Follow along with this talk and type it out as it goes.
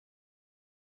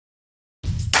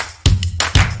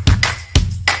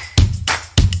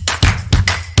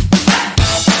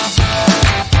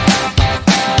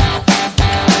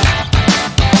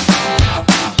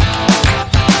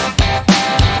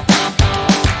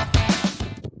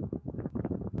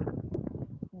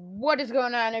What is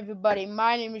going on, everybody?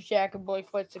 My name is Jack of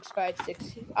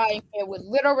Boy4656. I am here with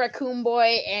Little Raccoon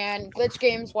Boy and Glitch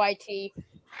Games YT.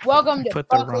 Welcome to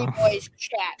Buckley Boys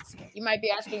Chats. You might be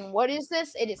asking, what is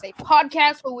this? It is a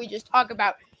podcast where we just talk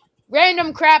about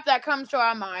random crap that comes to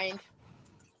our mind.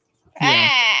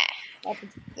 Yeah.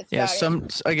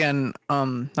 Sometimes like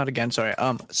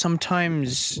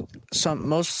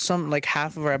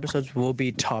half of our episodes will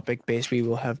be topic based. We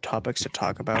will have topics to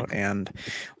talk about and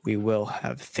we will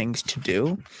have things to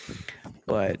do.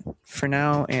 But for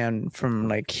now and from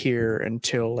like here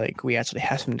until like we actually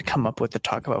have something to come up with to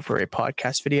talk about for a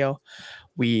podcast video,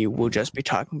 we will just be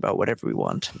talking about whatever we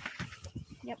want.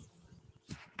 Yep.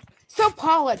 So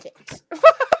politics.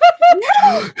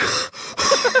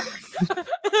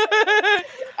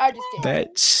 I just kidding.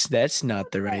 That's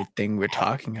not the right thing we're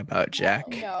talking about, Jack.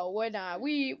 No, we're not.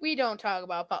 We don't talk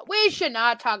about we should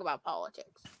not talk about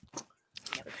politics.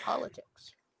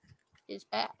 Politics is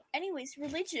bad. Anyways,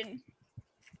 religion.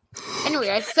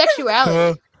 Anyway,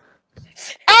 sexuality.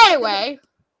 Anyway.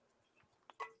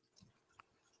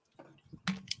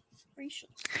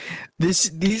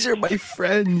 These are my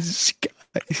friends,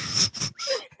 guys.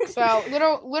 So,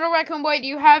 little Raccoon Boy, do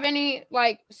you have any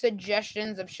like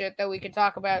suggestions of shit that we could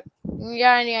talk about? You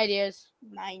got any ideas?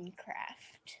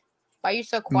 Minecraft. Why are you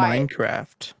so quiet?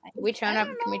 Minecraft. Can we turn up?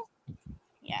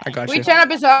 Yeah. I got you. Can we turn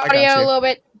up his audio a little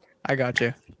bit? I got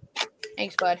you.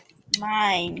 Thanks, bud.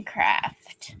 Minecraft,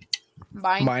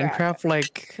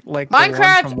 like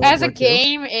Minecraft as a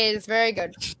game is very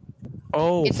good.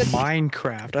 Oh,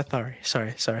 Minecraft.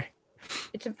 Sorry.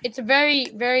 It's a very,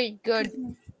 very good.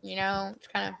 You know, it's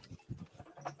kind of.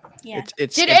 Yeah.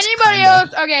 Did anybody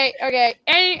else? Okay.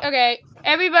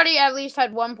 Everybody at least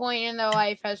at one point in their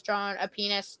life has built a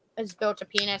penis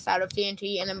out of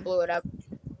TNT and then blew it up.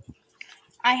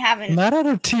 I haven't. Not out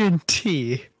of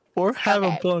TNT or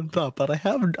haven't blown it up, but I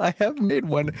have made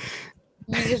one.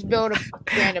 You just build a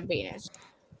random penis.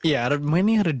 Yeah,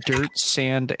 mainly out of dirt,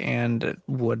 sand, and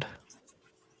wood.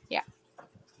 Yeah.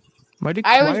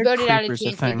 I always built it out of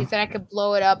TNT because then I could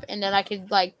blow it up and then I could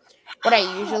like what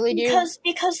I usually do.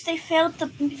 Because they failed to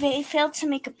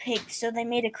make a pig, so they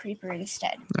made a creeper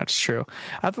instead. That's true.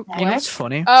 You know what's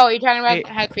funny? Oh, you're talking about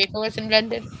how creeper was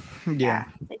invented? Yeah.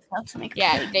 They failed to make a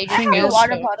pig. They just a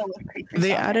water bottle with creepers.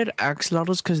 They added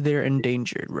axolotls because they're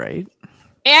endangered, right?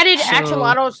 Added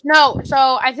axolotls? No.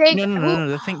 So I think no.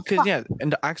 The thing, because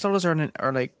and the axolotls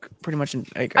are like pretty much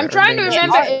like. I'm trying to remember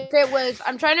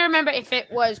if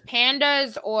it was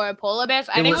pandas or polar bears.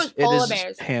 I think it was polar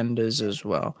bears. Pandas as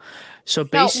well. So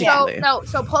basically,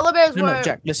 so polar bears were. No,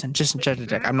 Jack. Listen,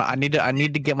 Jack. I need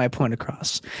to get my point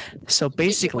across. So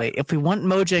basically, if we want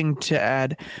Mojang to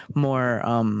add more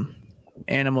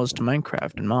animals to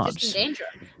Minecraft and mobs,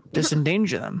 just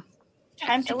endanger them.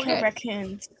 Time to kill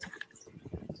raccoons.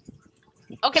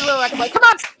 Okay, little Raccoon Boy, come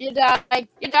on! You're dying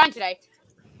today.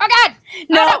 Oh God!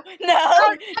 No,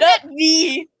 not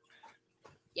me.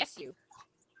 Yes, you.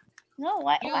 No,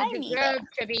 why you me? deserve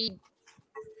to be.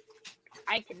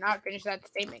 I cannot finish that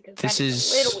statement because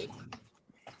this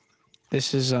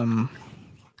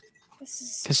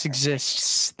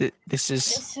exists.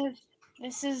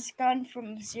 This has gone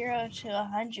from 0 to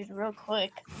 100 real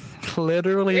quick.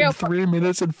 Literally in 3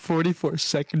 minutes and 44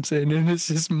 seconds in, and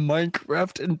this is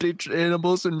Minecraft, endangered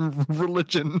animals, and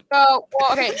religion. So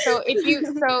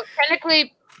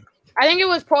technically, I think it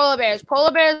was polar bears.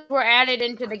 Polar bears were added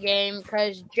into the game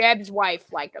because Jeb's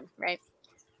wife liked them, right?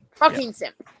 Fucking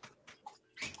simp.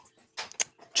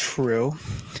 True.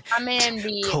 I mean,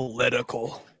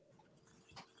 political.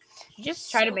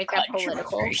 Just try to make that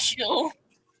political.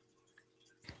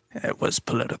 It was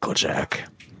political, Jack.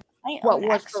 What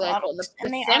was political?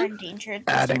 And they are endangered.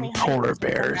 Adding polar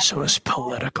bears was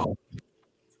political.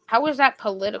 How was that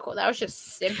political? That was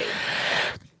just simping.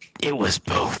 It was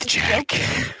both, Jack.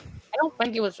 I don't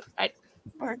think it was.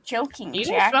 We're joking, you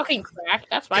Jack. You smoking crack?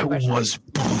 That's my question. It was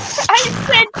both. I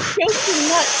said joking,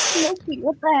 not smoking.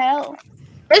 What the hell?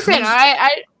 Listen,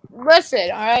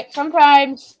 all right.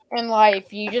 Sometimes in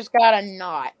life, you just gotta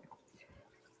not.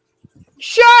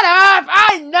 Shut up!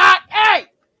 I'm not. Hey!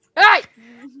 What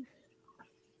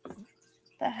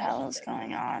the hell is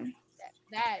going on?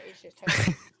 That is just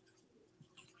her.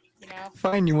 You know.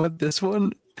 Fine. You want this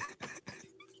one?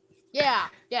 Yeah.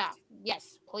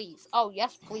 Yes, please. Oh,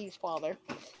 yes, please, Father.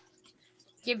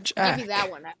 Give me that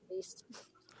one at least.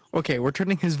 Okay, we're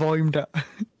turning his volume down.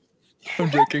 I'm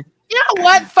joking. You know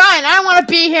what? Fine. I don't want to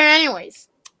be here anyways.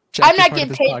 Jack, I'm not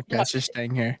getting paid. Podcast, you're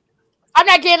staying here. I'm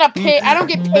not getting paid. I don't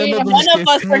get paid. None of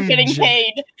us are getting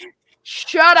paid.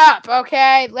 Shut up,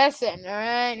 okay? Listen, all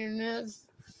right?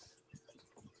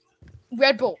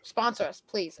 Red Bull, sponsor us,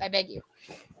 please. I beg you.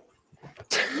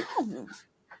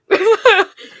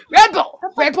 Red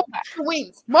Bull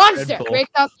wings. Monster. Red Bull. Great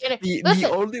South Canada. The Listen,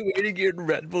 only way to get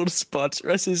Red Bull to sponsor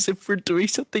us is if we're doing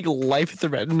something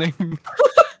life-threatening.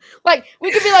 like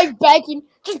we could be like biking,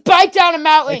 just bike down a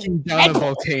mountain. Biking down Red a Bull.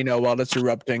 volcano while it's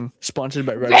erupting. Sponsored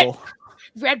by Red Red- Bull.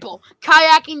 Red Bull.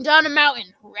 Kayaking down a mountain.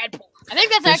 Red Bull. I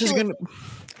think that's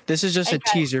This is just a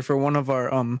Okay. teaser for one of our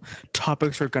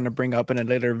topics we're gonna bring up in a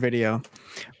later video.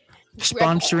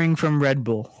 Sponsoring from Red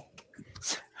Bull.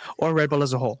 Or Red Bull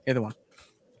as a whole. Either one.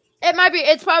 It might be.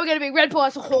 It's probably gonna be Red Bull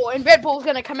as a whole, and Red Bull's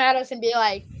gonna come at us and be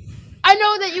like, "I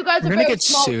know that you guys We're are gonna very get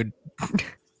small." sued.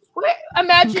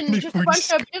 Imagine just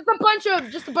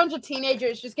a bunch of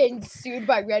teenagers just getting sued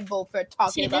by Red Bull for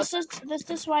talking See, about. this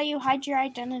is why you hide your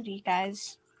identity,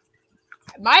 guys.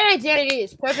 My identity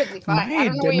is perfectly fine. My I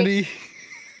don't know what you- identity.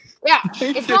 Yeah,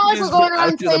 it's not like we're going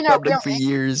around saying our real for name. I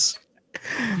years. go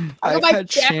I've by had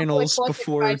Jack Boy channels Plus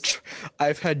before. Advice.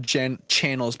 I've had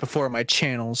channels before my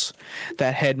channels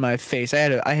that had my face.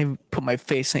 I put my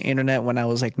face on the internet when I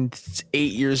was like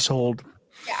 8 years old.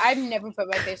 Yeah, I've never put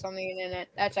my face on the internet.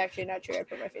 That's actually not true. I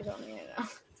put my face on the internet.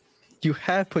 You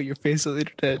have put your face on the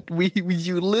internet.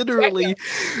 You literally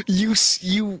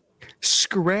you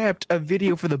scrapped a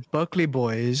video for the Buckley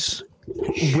Boys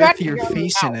with your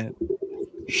face in it.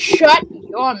 Shut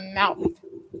your mouth.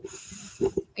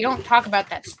 We don't talk about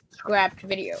that scrapped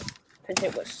video because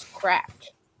it was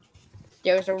scrapped.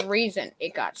 There was a reason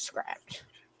it got scrapped.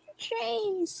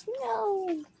 James,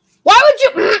 no. Why would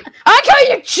you? I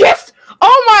tell you, just.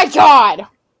 Oh my god.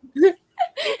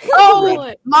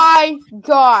 Oh my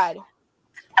god.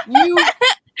 You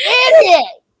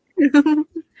idiot.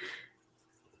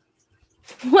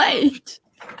 What?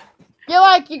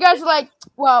 You guys are like,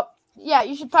 well, yeah,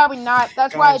 you should probably not.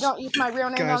 That's why I don't use my real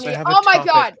name on the. Oh my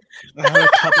god. I have a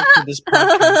topic for this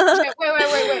podcast.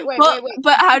 Wait.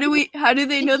 But how do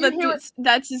they know Did you hear that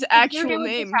that's his actual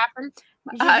name?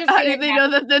 How do they know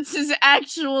that that's his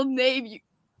actual name, you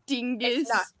dingus? It's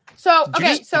not. So,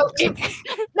 okay, so you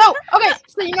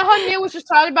know how Neil was just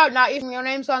talking about not using real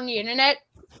names on the internet?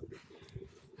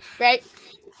 Right?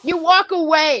 You walk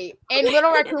away, and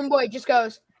Little Raccoon Boy just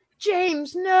goes,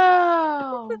 James,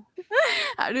 no.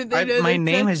 How do they know my that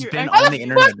name that's has your been actual- on the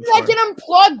internet Did I get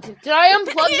unplugged? Did I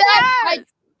unplug that? Like,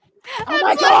 oh my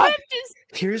That's god. like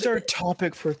Here's our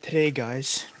topic for today,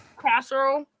 guys.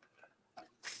 Casserole.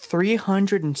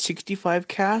 365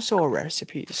 casserole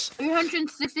recipes.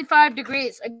 365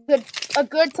 degrees. A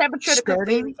good temperature to cook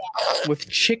Starting baby. with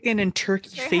chicken and turkey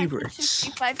favorites.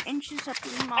 365 inches up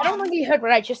in I don't think you heard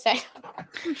what I just said.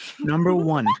 Number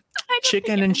 1,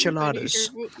 chicken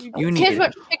enchiladas. You need Here's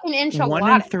what chicken enchilada.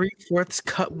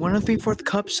 1 3/4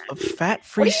 cups of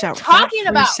fat-free What are you sour. talking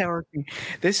about? Sour cream.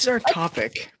 This is our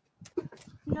topic.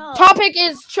 No. Topic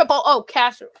is triple O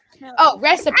casserole. No. Oh,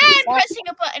 recipe. I'm pressing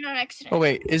a button on accident. Oh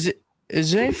wait, is it?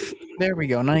 There we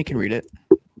go. Now you can read it.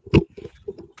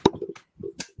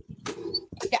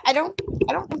 Yeah, I don't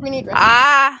think we need recipe.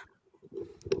 Ah.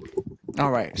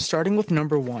 All right, starting with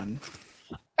number 1.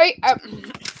 Hey,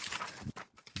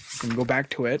 And go back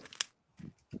to it.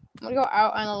 I'm gonna go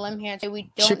out on a limb here and say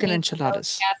we don't Chicken need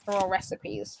enchiladas. casserole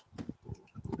recipes.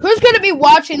 Who's gonna be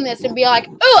watching this and be like,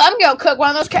 "Oh, I'm gonna cook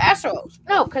one of those casseroles"?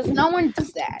 No, because no one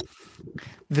does that.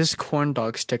 This corn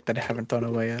dog stick that I haven't thrown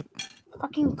away yet.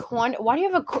 Fucking corn. Why do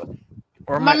you have a?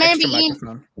 Or My my man extra be eating-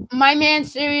 microphone. My man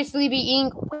seriously be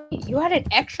eating. Wait, you had an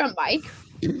extra mic?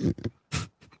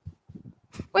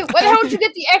 Wait, where the hell did you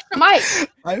get the extra mic?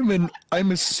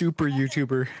 I'm a super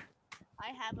YouTuber. I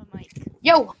have a mic.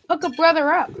 Yo, hook a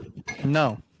brother up.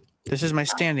 No, this is my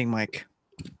standing mic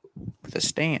with a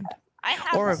stand. I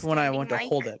have Or a if when I standing want to mic.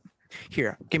 hold it.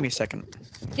 Here, give me a second.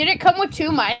 Did it come with 2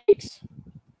 mics?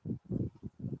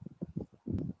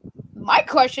 My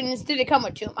question is, did it come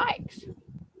with 2 mics?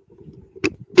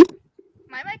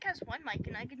 My mic has one mic,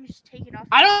 and I can just take it off.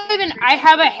 I don't even. I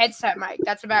have a headset mic.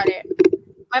 That's about it.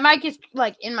 My mic is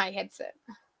like in my headset.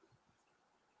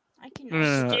 I can.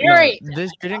 No. Scary.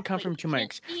 This didn't come from 2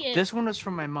 mics. This one was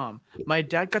from my mom. My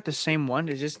dad got the same one.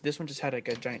 It's just this one just had like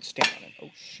a giant stand on it. Oh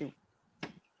shoot!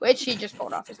 Which he just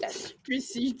pulled off his desk.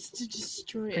 proceeds to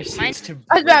destroy it. Proceeds to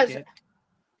I was about break to it.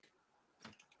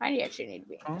 I actually need to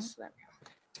be in this.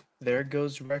 There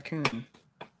goes raccoon.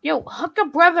 Yo, hook a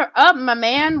brother up, my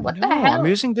man. What the No, hell? I'm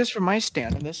using this for my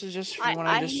stand, and this is just for when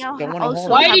I I just know don't want how- to hold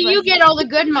Why it. do you get all the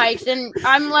good mics and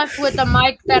I'm left with a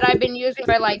mic that I've been using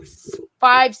for like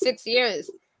 5-6 years?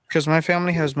 Because my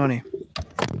family has money.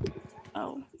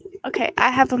 Oh. Okay, I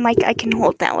have a mic I can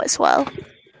hold now as well.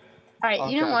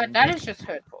 Alright, you know Okay. what? That is just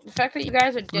hurtful. The fact that you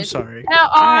guys are I'm just. sorry. Oh,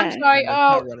 I'm Alright. sorry. That's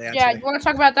Oh, not really yeah. actually. You want to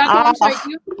talk about that? I'm sorry.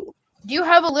 Do you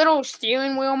have a little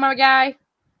steering wheel, my guy?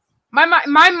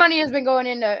 My money has been going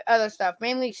into other stuff,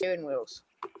 mainly steering wheels.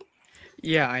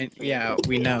 Yeah,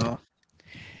 we know.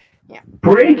 Yeah.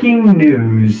 Breaking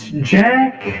news: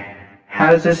 Jack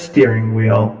has a steering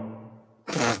wheel.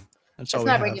 That's all we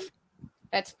have.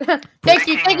 That's thank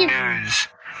you. News.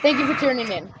 Thank you for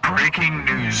tuning in. Breaking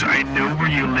news. I know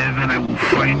where you live and I will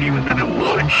find you and then I will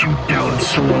hunt you down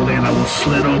slowly and I will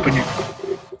slit open your...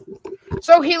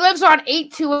 So he lives on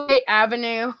 828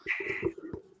 Avenue.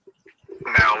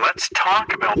 Now let's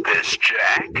talk about this,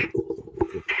 Jack.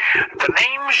 The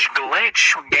name's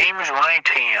Glitch Games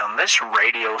YT and this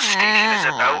radio station is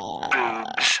about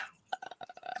boobs.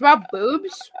 It's about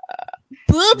boobs?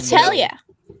 Boobs, hell yeah.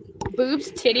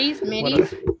 Boobs, titties,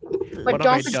 minis. But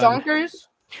donkers.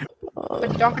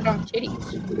 But donker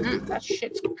titties. That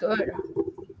shit's good.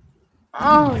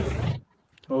 Oh.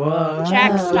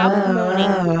 Jack, stop moaning.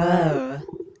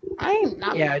 I am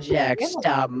not. Yeah, Jack,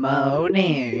 stop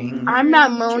moaning. I'm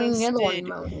not moaning. You're the one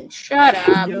moaning. Shut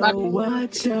up. Yo,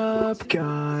 what's up,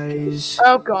 guys?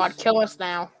 Oh God, kill us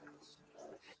now.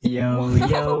 Yo,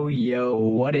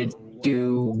 what it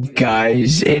do,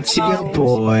 guys? It's your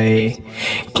boy,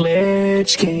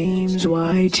 Glitch Games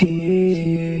YT.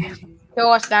 Kill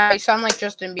us now. You sound like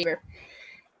Justin Bieber.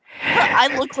 I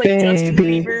look like Justin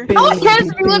Bieber. No one cares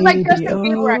if you look like Justin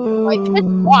Bieber. Like, just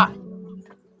what?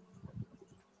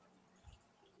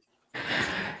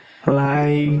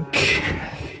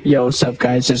 Yo, what's up,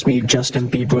 guys? It's me, Justin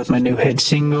Bieber, with my new hit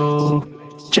single,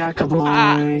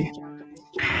 Jack-a-boy.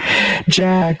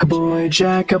 Jack-a-boy,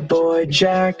 Jack-a-boy,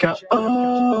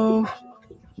 Jack-a-oh.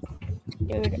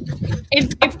 Dude,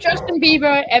 if Justin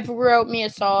Bieber ever wrote me a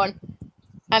song,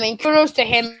 I mean, kudos to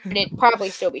him, but it'd probably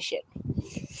still be shit.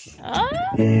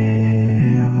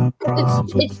 Yeah,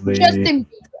 probably. It's Justin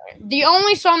Bieber. The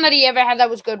only song that he ever had that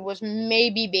was good was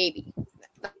Maybe Baby.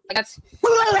 That's...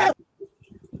 What the hell?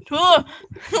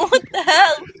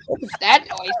 What was that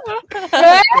noise?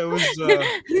 That was,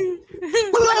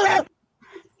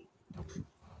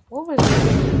 What was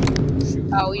it?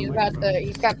 Oh,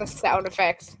 he's got the sound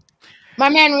effects. My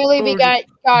man really got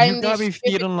you got me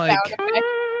feeling like...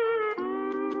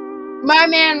 My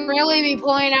man really be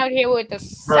pulling out here with the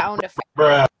sound effects.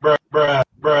 Bruh.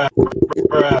 My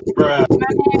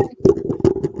man,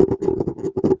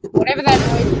 whatever that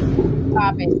noise is,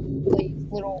 stop it, please.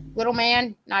 Little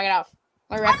man, knock it off.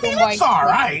 It's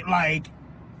alright, like...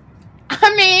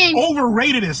 I mean...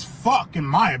 Overrated as fuck, in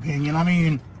my opinion. I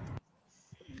mean,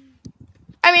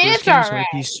 it's alright.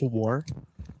 He swore.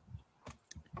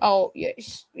 Oh,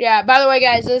 yes. Yeah, by the way,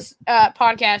 guys, this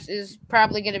podcast is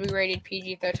probably going to be rated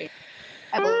PG-13.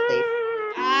 I believe.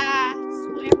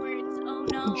 Swear words. Oh,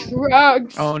 no.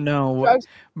 Drugs. Oh, no. Drugs.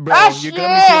 Bro, you got me feeling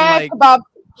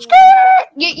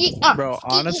like... Bro,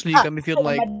 honestly, you got me feeling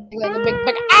like...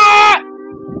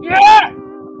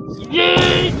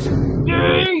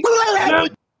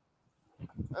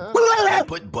 I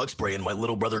put bug spray in my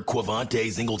little brother Quavante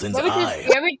Zingleton's eye.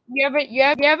 You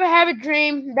ever have a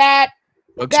dream that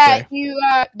you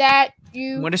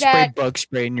I'm gonna spray bug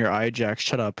spray in your eye, Jack.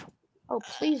 Shut up. Oh,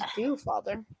 please do,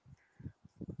 Father.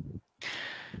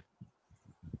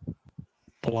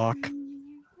 Block.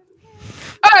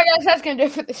 Alright, guys, that's gonna do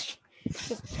it for this.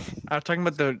 I was talking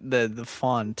about the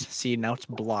font. See, now it's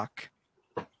block.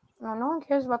 No one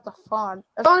cares about the font.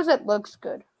 As long as it looks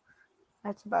good.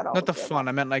 That's about all. Not the font.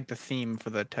 I meant like the theme for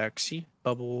the text. See,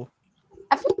 bubble.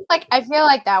 I feel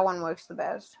like that one works the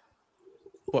best.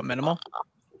 What, minimal?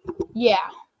 Yeah.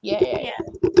 That's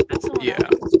the one. Yeah.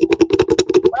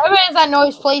 Whatever is that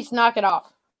noise, please knock it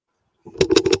off.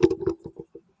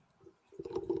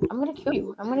 I'm gonna kill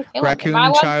you.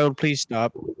 Raccoon child, please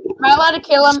stop. Am I allowed to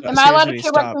kill him? Am I allowed to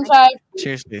kill Raccoon Child?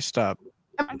 Seriously, stop.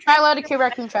 Am I allowed to kill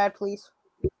Raccoon Child, please?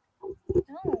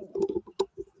 No.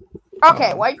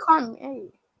 Okay, why you calling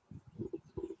me?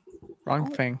 Wrong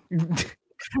thing.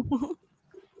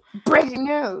 Breaking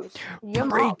news.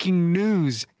 Breaking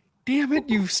news. Damn it,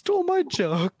 you stole my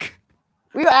joke.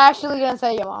 We were actually gonna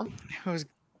say your mom. It was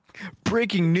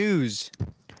breaking news.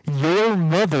 Your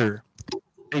mother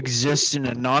exists in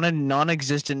a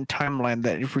non-existent timeline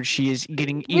where she is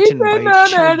getting eaten by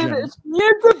children.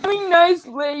 You're a very nice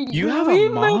lady. You have a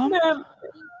mom?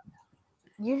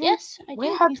 Yes, I do.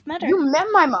 You've met her. You met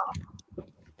my mom.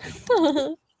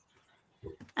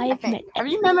 I have met. Have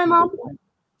you met my mom?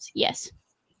 Yes.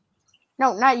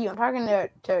 No, not you. I'm talking to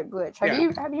Glitch. Have you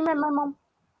met my mom?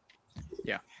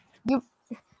 Yeah. Oh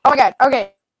my god.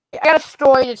 Okay. I got a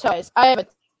story to tell you. I have a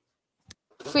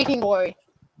freaking story.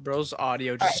 Bro's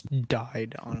audio just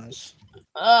died on us.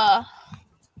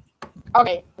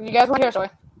 Okay. You guys want to hear a story?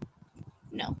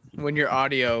 No. When your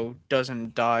audio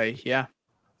doesn't die, yeah.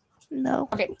 No.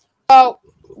 Okay. So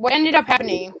what ended up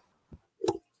happening?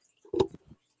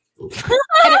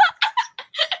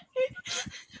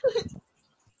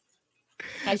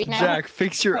 Jack,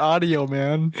 fix your audio,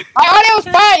 man. My audio's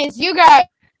fine. It's you guys.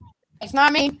 It's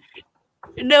not me.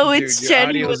 No, it's Dude,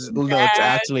 Jenny. no, it's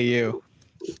actually you.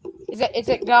 Is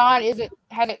it gone? Has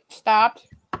it stopped?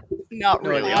 Not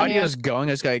really. No, the audio's going.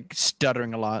 It's like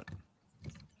stuttering a lot.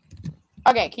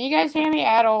 Okay, can you guys hear me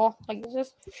at all? Like, is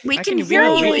this? We can hear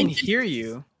you. We can hear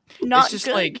you. Not it's just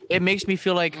good. like it makes me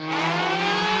feel like,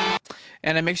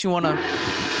 and it makes you wanna,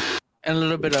 and a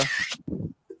little bit of.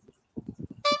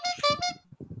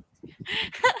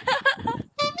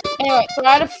 Anyway, so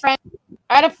I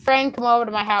had a friend come over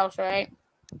to my house, right?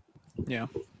 Yeah.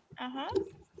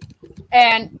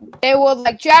 And they were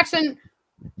like, Jackson.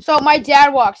 So my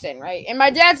dad walks in, right? And my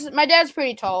dad's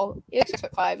pretty tall. He's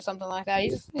 6'5" or something like that.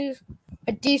 He's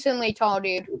a decently tall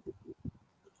dude.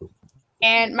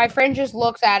 And my friend just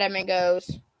looks at him and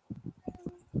goes,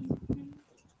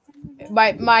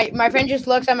 my friend just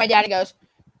looks at my dad and goes,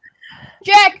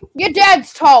 Jack, your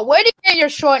dad's tall. Where did you get your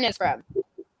shortness from?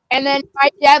 And then my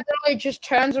dad literally just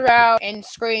turns around and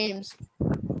screams.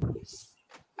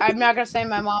 I'm not gonna say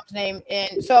my mom's name.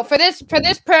 And so for this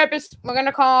purpose, we're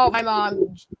gonna call my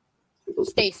mom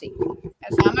Stacy.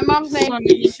 That's not my mom's name.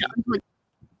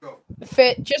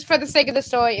 Just for the sake of the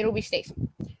story, it'll be Stacy.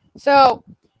 So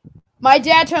my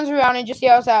dad turns around and just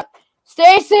yells out,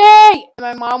 Stacy!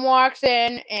 My mom walks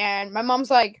in, and my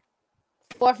mom's like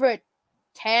 4'10".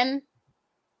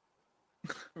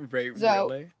 Right, So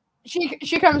really?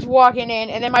 she comes walking in,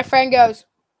 and then my friend goes,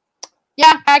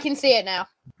 yeah, I can see it now.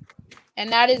 And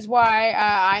that is why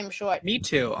I'm short. Me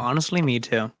too. Honestly, me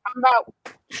too. I'm about.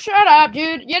 Shut up,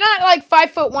 dude. You're not like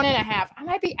 5'1.5".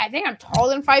 I think I'm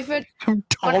taller than 5 foot. I'm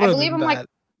taller than that. I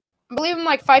believe I'm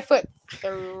like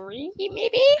 5'3",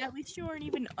 maybe. At least you weren't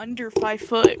even under 5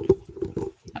 foot.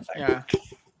 Yeah.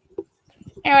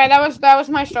 Anyway, that was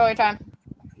my story time.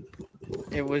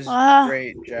 It was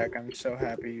great, Jack. I'm so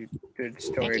happy you did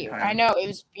story Thank you. time. I know, it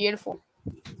was beautiful.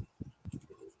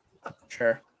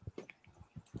 Sure.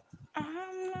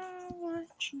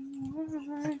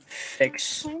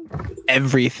 Fix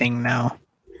everything now.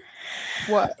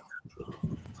 What?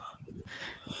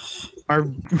 Our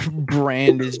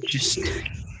brand is just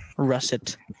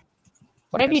russet.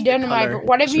 What have you done to my?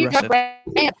 What have you done?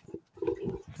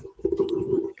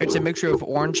 It's a mixture of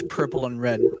orange, purple, and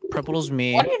red. Purple is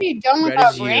me. What have you done with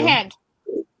our brand?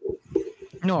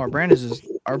 No, our brand is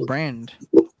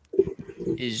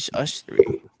us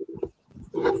three.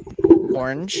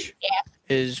 Orange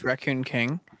is Raccoon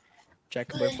King.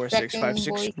 Jackboy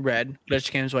 4656. Red,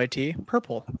 Glitch Games YT.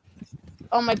 Purple.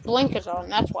 Oh, my blinker's on.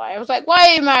 That's why. I was like, why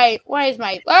is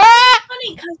my? Ah!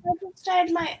 Funny, because I just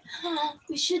dyed my.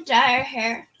 We should dye our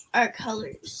hair, our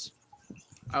colors.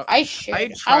 I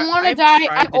should. I want to dye.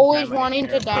 I always wanted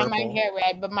to dye my hair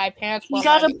red, but my parents. You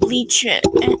gotta bleach it.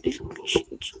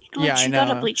 Yeah, I know. You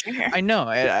gotta bleach your hair. I know.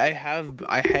 I have.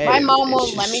 My mom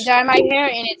won't let me dye my hair,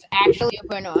 and it's actually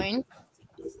super annoying.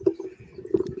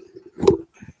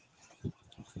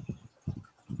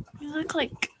 You look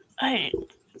like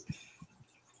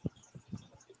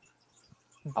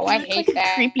Oh, I hate like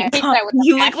that. Creepy I hate that with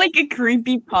you passion. look like a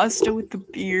creepy pasta with a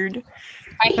beard.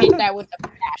 I hate that with the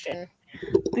passion.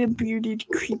 The bearded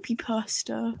creepy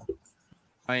pasta.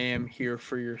 I am here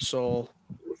for your soul.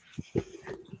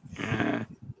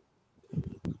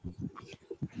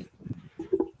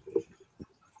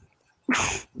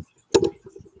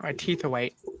 My teeth are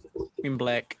white and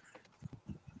black.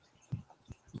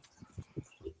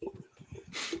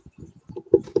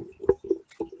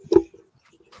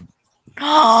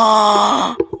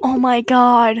 Oh my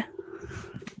god.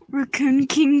 Raccoon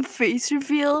King face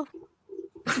reveal.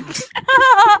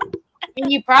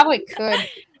 And you probably could.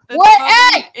 What?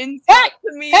 Hey!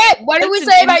 What did we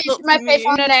say about using my face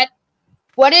on the internet?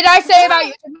 What did I say about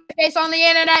using my face on the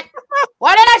internet?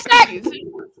 What did I say?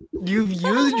 You've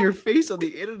used your face on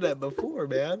the internet before,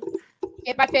 man.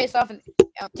 Get my face off.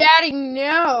 Daddy,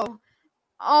 no.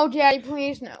 Oh, Daddy,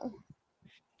 please, no.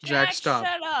 Jack, stop.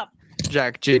 Shut up.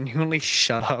 Jack, genuinely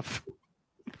shut up.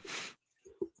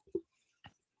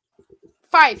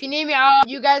 Fine, if you need me,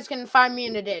 you guys can find me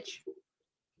in the ditch.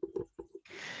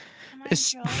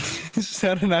 Is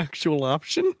that an actual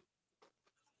option?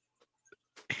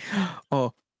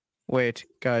 Oh, wait,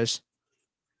 guys.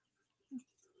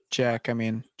 Jack,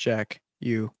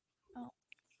 you. Oh.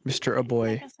 Mr. A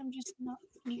Boy. I guess I'm just not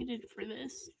needed for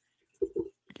this.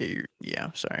 Yeah,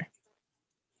 I'm sorry.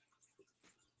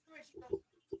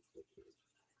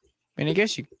 I mean, I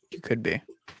guess you could be.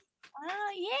 Oh,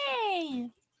 yay!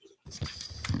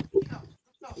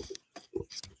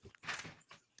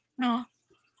 No.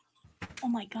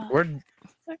 my god. What?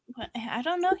 I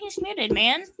don't know. He's muted,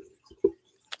 man.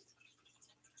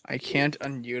 I can't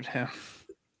unmute him.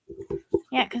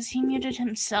 Yeah, because he muted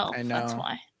himself. I know. That's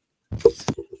why.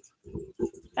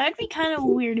 That'd be kind of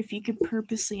weird if you could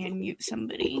purposely unmute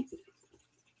somebody.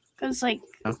 Because, like,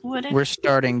 what if... We're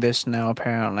starting this now,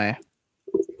 apparently.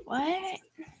 What?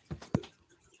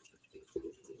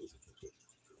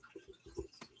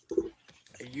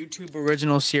 A YouTube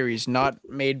original series, not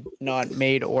made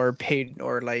or paid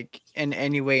or like in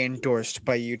any way endorsed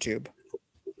by YouTube.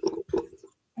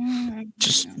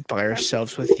 Just by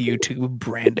ourselves with YouTube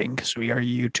branding, because we are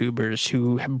YouTubers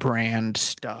who brand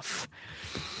stuff.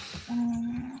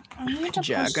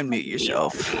 Jack, unmute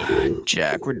yourself.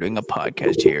 Jack, we're doing a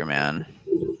podcast here, man.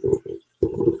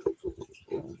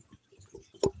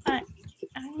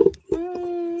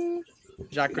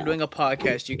 Jack, we're doing a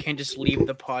podcast. You can't just leave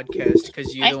the podcast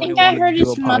because you don't want to do a podcast. I think I heard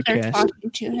his mother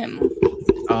talking to him.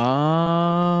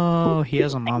 Oh, he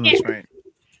has a mom, that's right.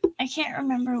 I can't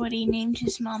remember what he named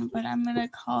his mom, but I'm gonna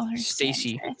call her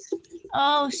Stacy.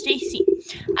 Oh, Stacy.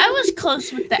 I was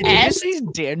close with the Did S. you say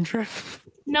dandruff?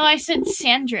 No, I said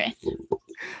Sandrith.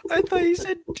 I thought you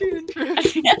said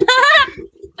dandruff.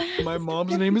 My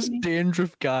mom's name is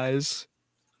Dandruff, guys.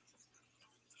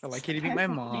 I like you to meet my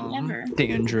mom.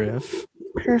 Dandruff.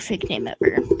 Perfect name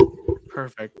ever.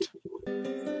 Perfect.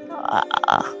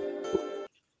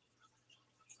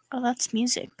 Oh, that's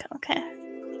music. Okay.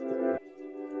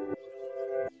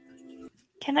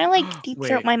 Can I, like, deep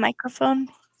throat my microphone?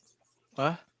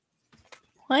 What?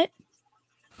 What?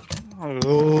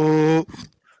 Hello.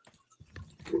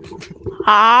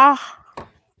 I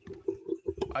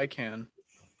can.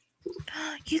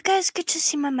 You guys get to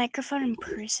see my microphone in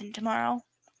person tomorrow.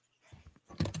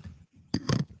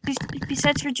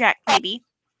 Besides for Jack, maybe.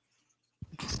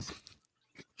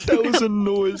 That was a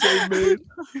noise I made.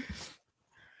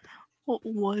 What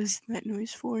was that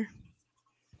noise for?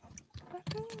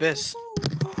 This.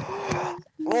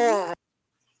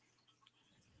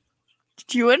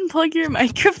 Did you unplug your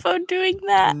microphone doing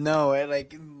that? No,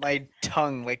 my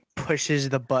tongue pushes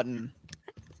the button.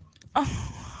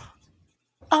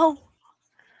 Oh.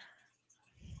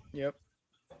 Yep.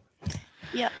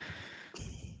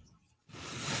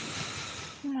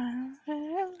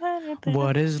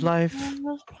 What is life?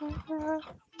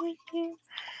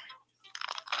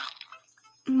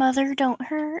 Mother, don't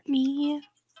hurt me.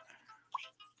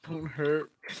 Don't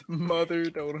hurt. Mother,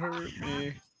 don't hurt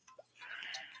me.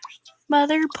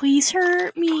 Mother, please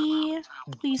hurt me.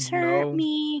 Please hurt No.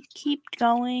 me. Keep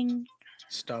going.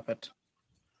 Stop it.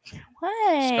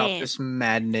 What? Stop this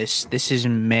madness. This is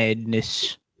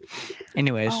madness.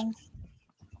 Anyways. Oh.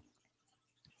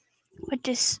 What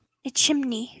is a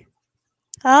chimney?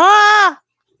 Ah!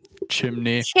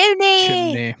 Chimney.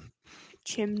 Chimney!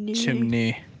 Chimney. Chimney.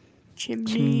 Chimney.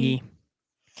 Chimney.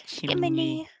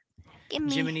 Chimney. Gimme.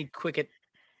 Jiminy Cricket.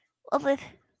 Over.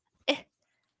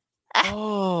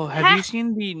 Oh, have you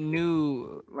seen the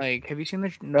new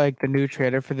the new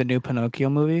trailer for the new Pinocchio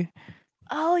movie?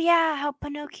 Oh yeah, how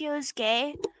Pinocchio is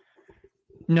gay.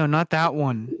 No, not that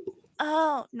one.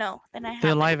 Oh no, then I have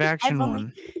The live action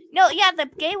one. No, yeah, the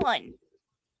gay one.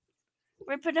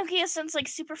 Where Pinocchio sounds like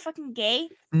super fucking gay.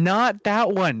 Not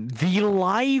that one. The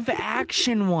live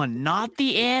action one, not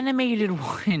the animated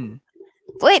one.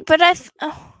 Wait, but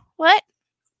what?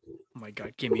 Oh my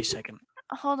god, give me a second.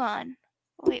 Hold on.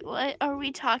 Wait, what are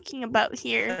we talking about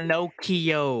here?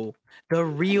 Pinocchio. The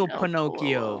real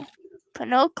Pinocchio.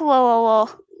 Pinocchio.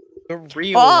 The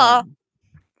real one.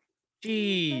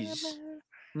 Jeez.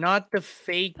 Not the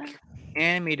fake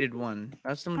animated one.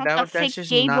 That's just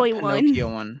gay not boy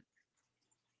Pinocchio one.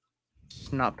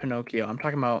 It's not Pinocchio. I'm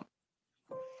talking about.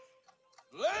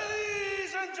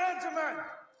 Ladies and gentlemen,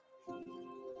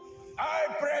 I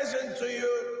present to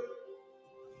you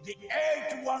the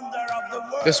eighth wonder of the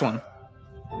world. This one.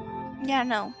 Yeah,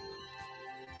 no.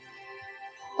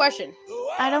 Question.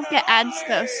 I don't get ads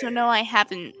though, so no, I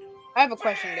haven't. I have a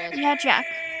question, guys. Yeah, Jack.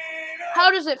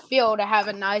 How does it feel to have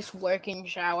a nice working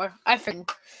shower? I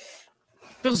think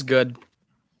Feels good.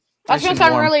 that's gonna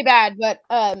sound really bad, but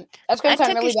that's gonna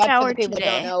sound really bad for the people that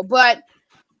don't know. But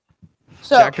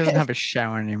so Jack doesn't have a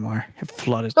shower anymore. It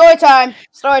flooded. Story time.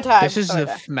 Story time. This is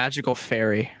the magical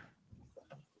fairy.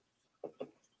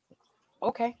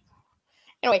 Okay.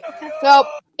 Anyway, so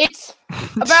it's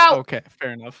about okay,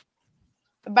 fair enough.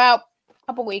 About a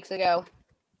couple weeks ago.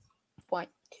 I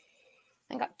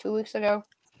think about 2 weeks ago.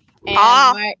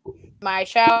 And my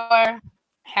shower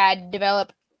had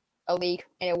developed a leak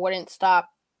and it wouldn't stop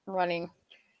running.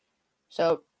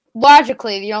 So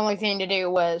logically, the only thing to do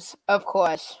was, of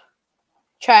course,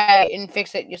 try and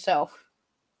fix it yourself.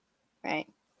 Right?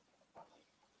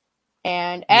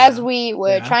 And as we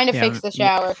were trying to fix the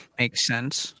shower, makes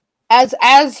sense.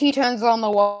 As he turns on the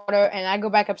water and I go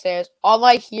back upstairs, all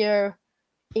I hear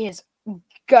is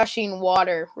gushing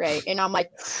water, right? And I'm like,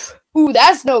 ooh,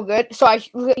 that's no good. So I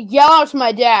yell out to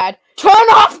my dad, turn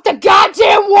off the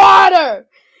goddamn water!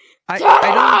 I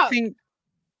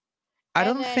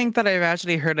don't think that I've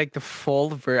actually heard like the full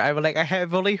version. I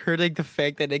have only heard like the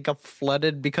fact that it got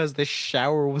flooded because the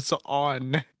shower was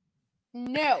on.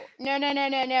 No.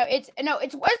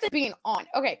 It's worse than being on.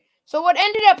 Okay. So what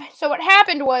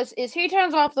happened is he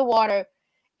turns off the water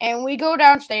and we go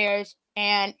downstairs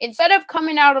and instead of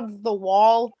coming out of the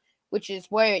wall, which is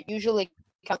where it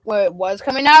was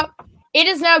coming out, it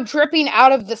is now dripping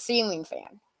out of the ceiling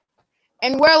fan.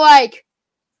 And we're like,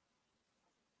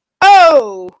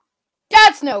 oh,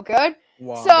 that's no good.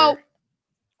 Water.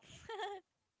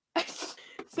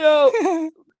 So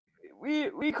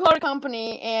we called a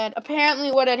company and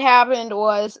apparently what had happened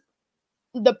was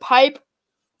the pipe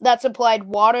that supplied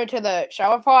water to the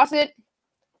shower faucet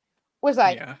was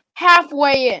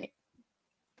halfway in.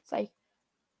 It's like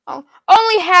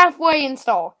only halfway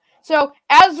installed. So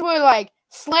as we're like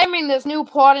slamming this new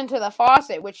part into the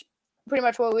faucet, which pretty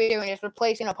much what we're doing is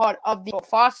replacing a part of the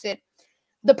faucet,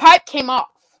 the pipe came off.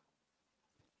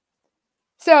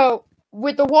 So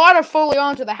with the water fully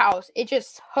onto the house, it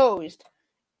just hosed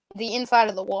the inside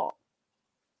of the wall.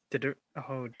 Did it?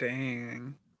 Oh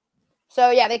dang. So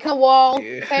yeah, they cut a wall,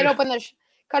 cut open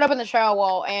the shower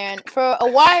wall, and for a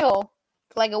while,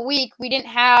 for like a week, we didn't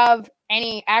have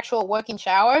any actual working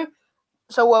shower.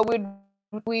 So what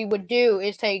we would do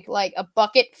is take like a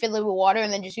bucket, fill it with water,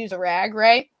 and then just use a rag,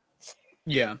 right?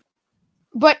 Yeah.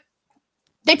 But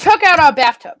they took out our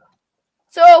bathtub,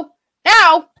 so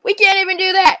now we can't even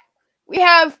do that. We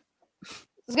have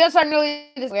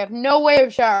no way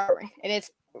of showering, and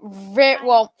it's very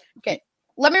well. Okay.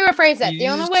 Let me rephrase that. The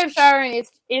only way of showering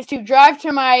is to drive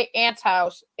to my aunt's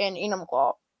house in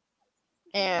Enumclaw.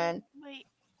 And wait,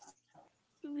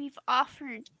 we've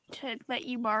offered to let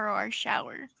you borrow our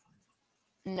shower.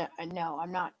 No,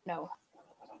 I'm not. No.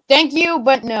 Thank you,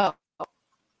 but no.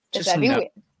 That'd be weird.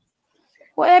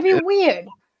 Well, that'd be weird.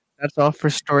 That's all for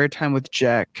story time with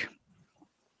Jack.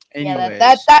 Anyways.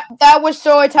 Yeah, that was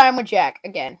story time with Jack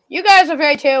again. You guys are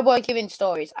very terrible at giving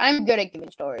stories. I'm good at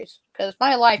giving stories because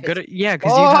my life is because you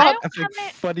have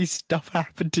funny stuff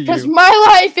happen to you. Because my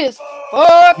life is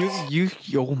fucked. You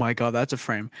oh my god, that's a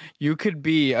frame. You could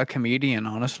be a comedian,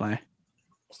 honestly.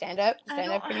 Stand up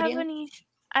comedian.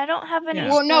 I don't have any.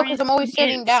 Well, no, because I'm always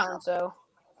sitting down. So.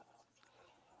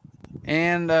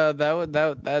 And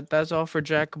that's all for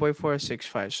Jack Boy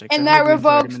 4656. And that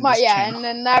revokes my and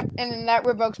then that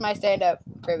revokes my stand-up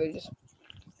privileges.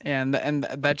 And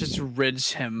that just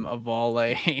rids him of all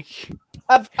like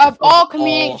of all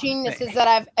comedic geniuses that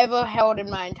I've ever held in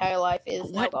my entire life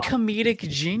is what comedic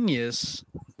genius?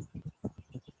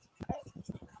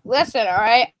 Listen, all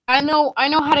right. I know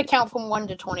how to count from 1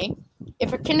 to 20.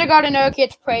 If a kindergartner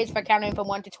gets praised for counting from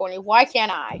 1 to 20, why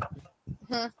can't I?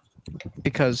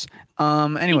 Because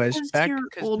anyways,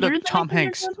 look, Tom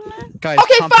Hanks. Guys,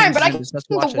 okay, Tom fine, Hanks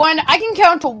but I can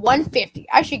count to 150.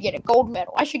 I should get a gold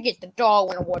medal. I should get the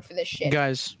Darwin Award for this shit.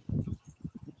 Guys,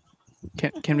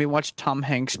 can we watch Tom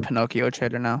Hanks Pinocchio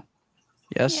trailer now?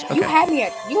 Yes. Yeah.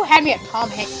 Okay. You had me at Tom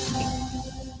Hanks.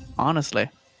 Honestly,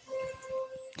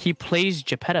 he plays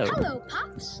Geppetto. Hello,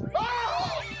 Pops.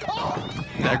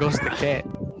 There goes the cat.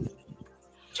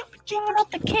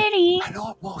 Not the kitty. An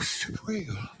almost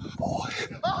real boy.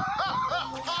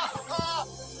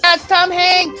 That's Tom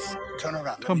Hanks. Turn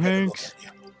around. Tom Hanks.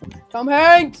 Tom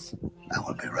Hanks. I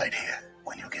will be right here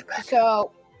when you get back.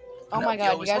 So, oh my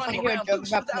god, you guys want to hear a joke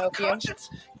about Pinocchio?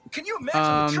 Can you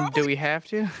imagine do we have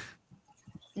to?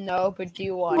 No, but do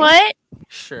you want? What?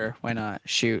 Sure, why not?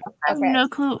 Shoot. I have no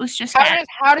clue. It was just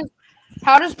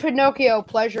how does Pinocchio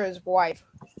pleasure his wife?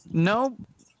 No.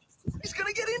 He's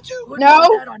gonna get into. No.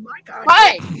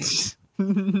 Why?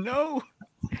 No.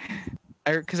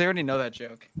 Because I already know that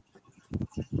joke.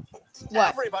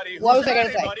 What? What was I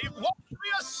gonna say?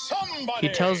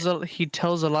 He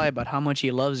tells a lie about how much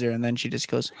he loves her, and then she just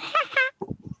goes.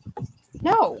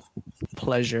 No.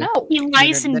 Pleasure. No. He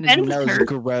lies and bends her.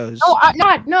 Grows.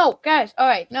 No, guys. All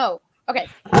right, no. Okay.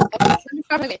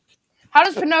 How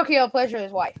does Pinocchio pleasure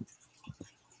his wife?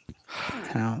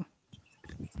 How?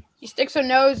 He sticks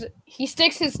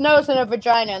his nose in her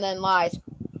vagina and then lies.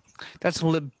 That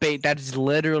is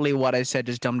literally what I said,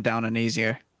 just dumbed down and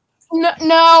easier.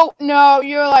 No,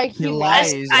 you're like he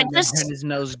lies. Then his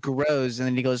nose grows,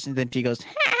 and then she goes.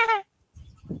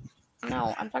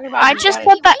 No, I'm talking about. I just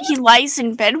thought that he lies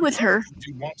in bed with her.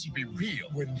 You want to be real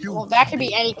when you. Well, that could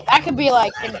be any. That could be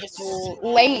like him just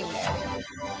laying there.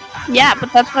 Yeah,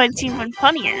 but that's why it's even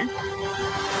funnier.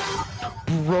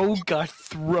 Bro got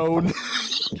thrown.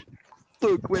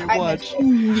 Look, wait, watch.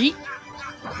 Yeet.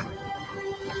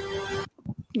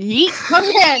 Yeet. My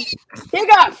man, he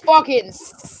got fucking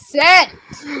sent.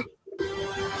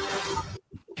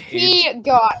 He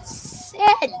got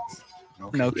sent.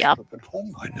 No. Yep.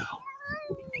 Home by now.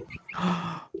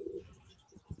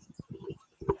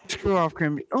 Screw off,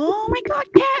 Grimby. Oh my god,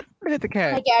 cat! Look at the My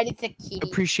cat. God, it's a kitty.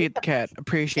 Appreciate the cat.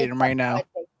 Appreciate him right now.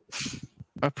 Appreciate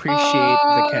Appreciate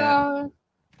the cat.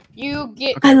 You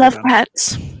get. Okay, I we're love done.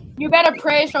 cats. You better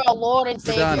praise our Lord and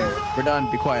We're Savior. done. We're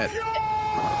done. Be quiet.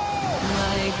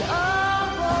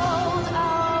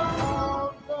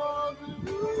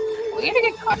 We're gonna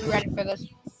get copyrighted for this.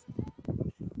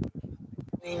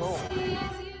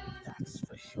 That's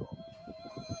for sure.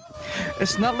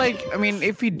 It's not like, I mean,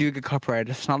 if we do get copyrighted,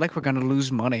 it's not like we're gonna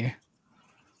lose money.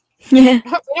 Yeah.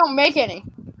 We don't make any.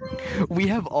 We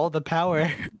have all the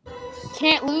power.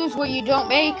 Can't lose what you don't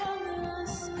make.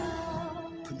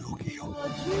 Pinocchio.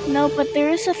 No, but there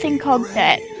is a thing called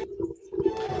debt.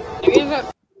 There is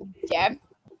a debt.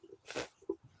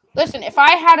 Listen, if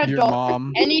I had a Your dollar,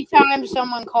 mom. anytime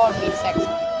someone called me sexy,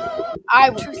 I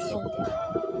would be in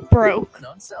debt. Broke. And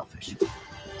unselfish.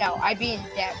 No, I'd be in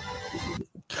debt.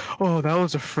 Oh, that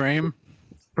was a frame.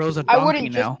 Bro's a I donkey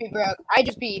wouldn't now. just be broke. I'd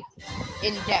just be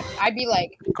in debt. I'd be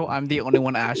like Cool, I'm the only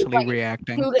one actually Like,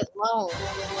 reacting. student loan.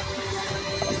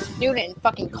 Student in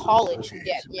fucking college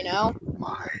debt, you know?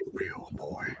 My real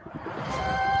boy.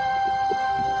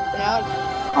 You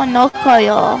know?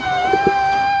 Pinocchio.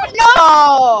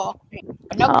 No!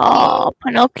 Pinocchio. Oh,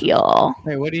 Pinocchio.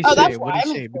 Hey, what do you Oh, say? that's What why do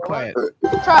you I'm say? Be poor. quiet.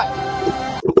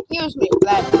 Try. Excuse me for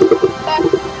that.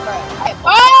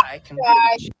 I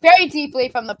apologize very deeply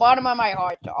from the bottom of my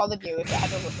heart to all the viewers that had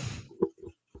to listen.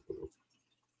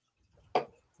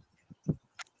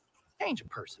 Change a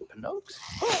person, Pinocchio.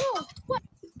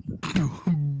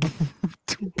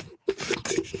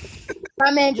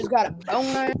 My man just got a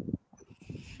boner.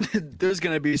 There's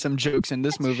gonna be some jokes in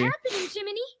this movie.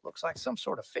 Looks like some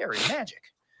sort of fairy magic.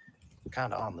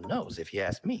 Kinda on the nose, if you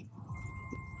ask me.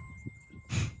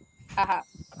 Haha.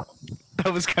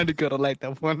 That was kind of good. I like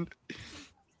that one.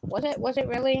 Was it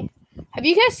really? Have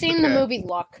you guys seen the Okay. movie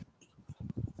Luck?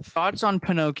 Thoughts on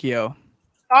Pinocchio?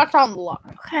 Thoughts on Luck?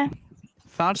 Okay.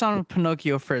 Thoughts on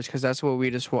Pinocchio first, because that's what we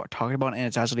just talked about, and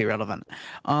it's actually relevant.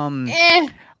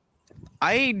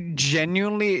 I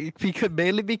genuinely,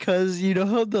 mainly because you know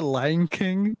how the Lion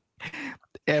King,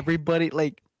 everybody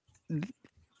like,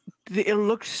 it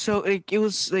looks so like it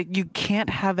was like you can't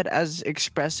have it as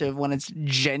expressive when it's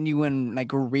genuine,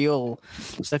 like real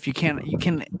stuff. You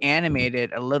can animate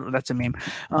it a little. That's a meme.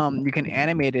 You can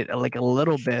animate it like a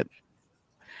little bit,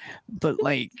 but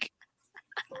like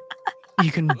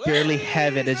you can barely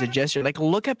have it as a gesture. Like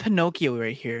look at Pinocchio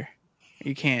right here.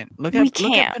 You can't look at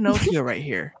Pinocchio right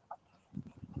here.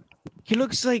 He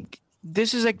looks like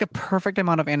this is like the perfect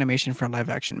amount of animation for a live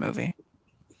action movie.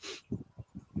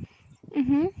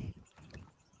 Mm-hmm.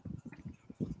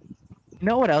 You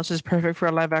know what else is perfect for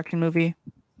a live action movie?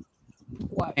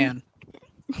 What? Pan.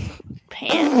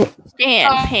 Pan.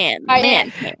 Stan. Pan. I Man.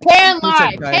 am. Pan. Pan What's up,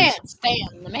 live. guys? Pan.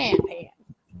 Stan. The man. Pan.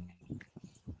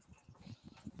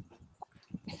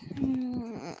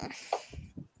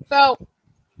 So,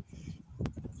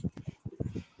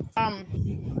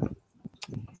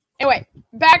 anyway,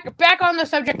 back on the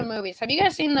subject of movies. Have you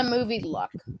guys seen the movie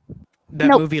Luck? That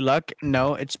Nope. movie Luck?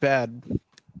 No, it's bad.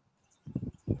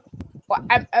 Well,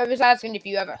 I was asking if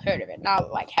you ever heard of it,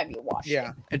 not like have you watched it.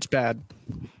 It's bad.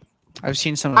 I've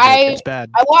seen some of it. It's bad.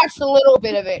 I watched a little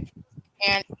bit of it,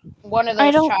 and one of those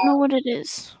I don't know what it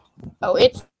is. Oh,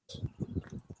 it's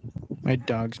My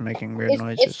dog's making weird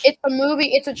noises. it's a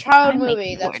movie. It's a child I make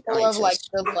movie that's weird full of like noises.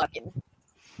 good luck.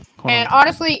 Hold And on.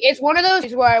 honestly, it's one of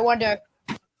those where I wonder,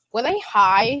 were they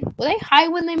high? Were they high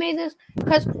when they made this?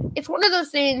 Because it's one of those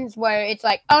things where it's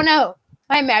like, oh no,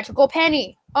 my magical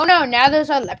penny. Oh no, now there's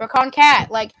a leprechaun cat.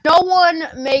 Like no one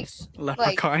makes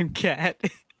Leprechaun cat.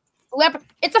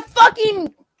 It's a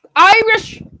fucking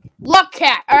Irish luck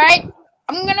cat. All right,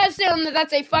 I'm gonna assume that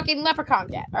that's a fucking leprechaun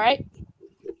cat. All right.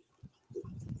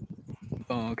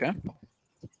 Oh, okay.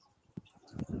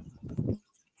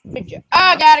 Good job.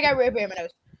 Oh god, I got rip in my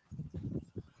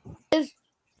nose.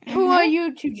 Who are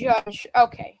you to judge?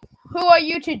 Okay. Who are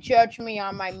you to judge me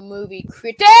on my movie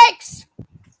critics?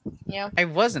 You know? I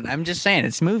wasn't. I'm just saying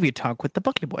it's movie talk with the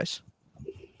Buckley boys.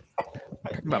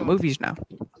 Talking about movies now.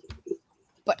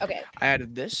 But okay. I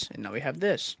added this, and now we have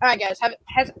this. Alright guys,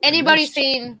 has anybody List.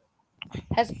 seen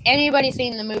Has anybody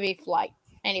seen the movie Flight?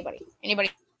 Anybody?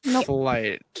 Nope.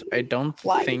 Flight. I don't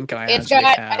think I it's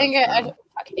actually got, have.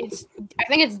 I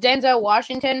think it's Denzel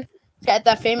Washington. It's got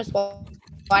that famous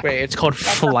black. Wait, it's called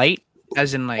Flight?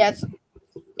 As in, like...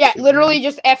 Yeah, literally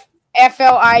just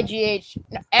F-L-I-G-H.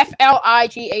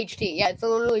 F-L-I-G-H-T. Yeah, it's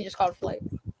literally just called Flight.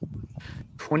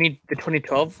 The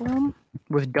 2012 film?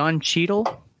 With Don Cheadle?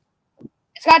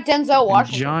 It's got Denzel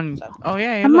Washington. Oh,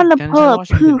 yeah. I'm look, gonna pull a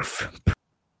poof.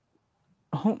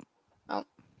 Oh.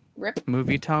 Rip.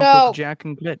 Movie talk with Jack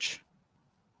and Glitch.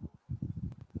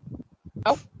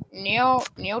 Oh, Neil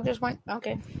just went.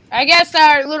 Okay. I guess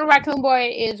our little raccoon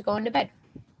boy is going to bed.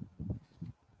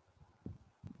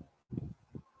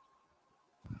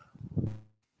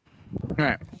 All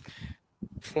right.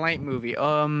 Flight movie.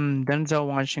 Denzel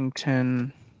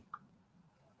Washington.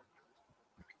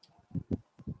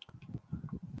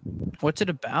 What's it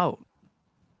about?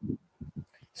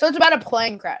 So it's about a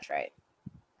plane crash, right?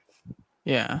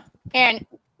 Yeah. And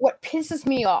what pisses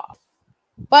me off.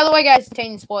 By the way, guys,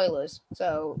 containing spoilers.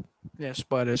 So. Yeah,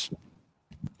 spoilers.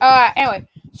 Anyway,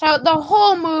 so the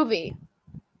whole movie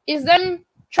is them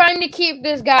trying to keep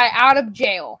this guy out of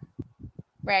jail,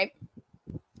 right?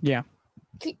 Yeah.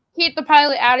 Keep the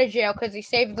pilot out of jail because he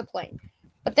saved the plane.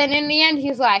 But then in the end,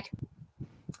 he's like,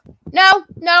 No,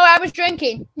 I was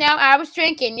drinking.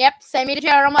 Yep, send me to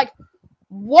jail. And I'm like,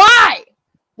 why?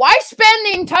 Why spend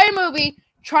the entire movie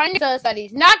trying to tell us that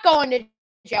he's not going to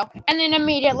jail and then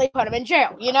immediately put him in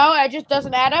jail? You know, it just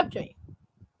doesn't add up to me.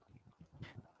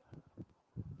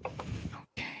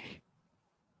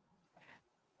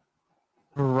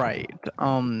 Right.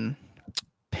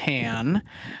 Pan.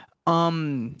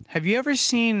 Have you ever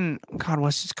seen... God,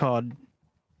 what's it called?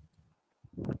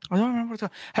 I don't remember what it's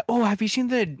called. Oh, have you seen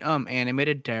the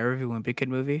animated Diary of a Wimpy Kid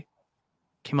movie?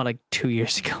 Came out like 2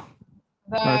 years ago.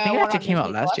 I think it actually came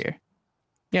out last year.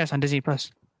 Yeah, it's on Disney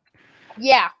Plus.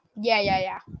 Yeah. The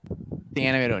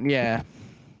animated one, yeah.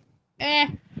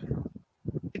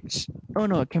 Oh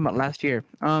no, it came out last year.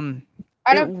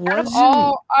 It wasn't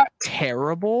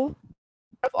terrible.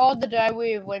 Out of all the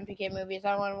Diary of Wimpy Kid movies,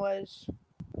 that one was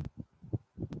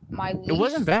my least. It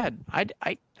wasn't bad. I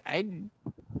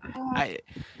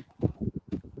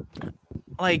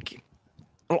like.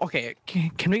 Okay,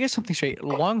 can we get something straight?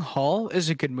 Long Haul is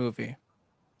a good movie.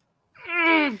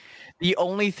 The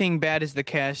only thing bad is the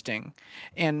casting,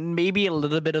 and maybe a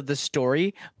little bit of the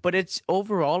story. But it's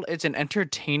overall, it's an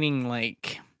entertaining road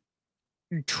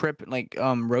trip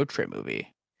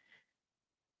movie.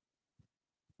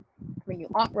 I mean, you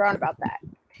aren't wrong about that.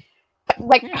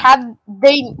 Like, had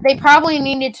they probably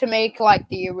needed to make like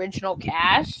the original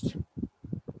cast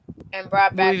and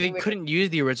brought back. They couldn't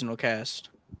use the original cast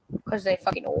because they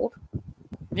fucking old.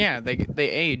 Yeah, they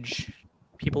age.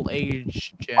 People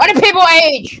age. Jack. Why do people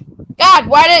age? God,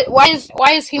 why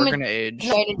is human We're gonna age?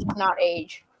 Not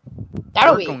age.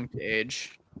 That'll be. We're going to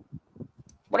age.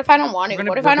 What if I don't want to?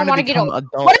 What if I don't want to get old? Adults.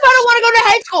 What if I don't want to go to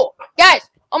high school, guys?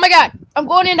 Oh my God, I'm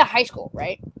going into high school,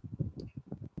 right?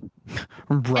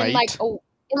 Right. In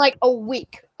like a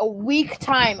week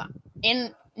time,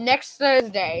 in next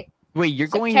Thursday. Wait, you're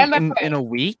going in a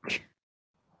week?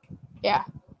 Yeah.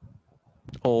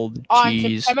 Old On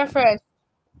jeez. September 1st,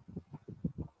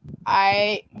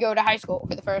 I go to high school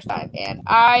for the first time, and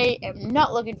I am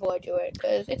not looking forward to it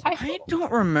because it's high school. I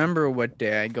don't remember what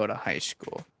day I go to high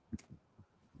school.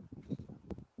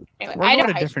 Anyway, I go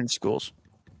to different schools,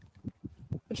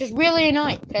 which is really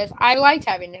annoying because I liked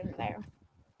having him there.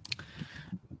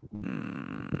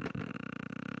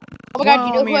 Oh my God,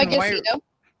 you know who I can see though?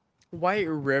 White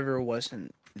River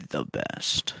wasn't the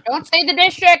best. Don't say the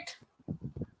district.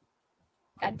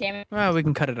 God damn it. Well, we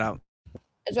can cut it out.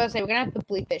 That's what I say. We're gonna have to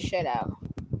bleep this shit out.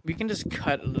 We can just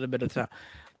cut a little bit of that.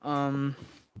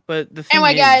 But the thing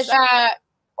anyway, is... guys,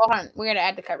 hold on. We're gonna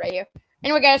add the cut right here.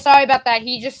 Anyway, guys, sorry about that.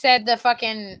 He just said the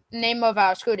fucking name of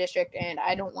our school district, and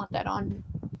I don't want that on.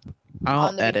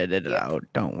 I'll edit it out.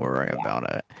 Don't worry about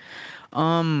it.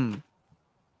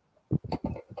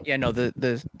 Yeah, no,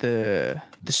 the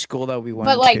school that we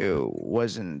went to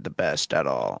wasn't the best at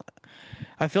all.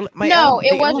 I feel like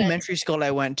the elementary school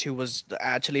I went to was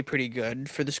actually pretty good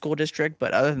for the school district,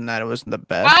 but other than that, it wasn't the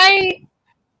best.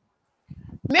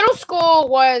 Middle school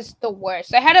was the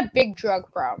worst. I had a big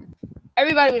drug problem.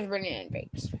 Everybody was running in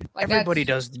vapes. Everybody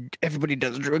does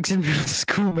drugs in middle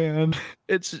school, man.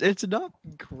 It's not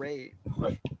great.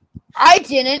 I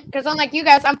didn't, because unlike you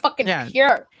guys, I'm fucking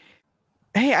pure.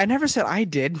 Hey, I never said I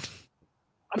did.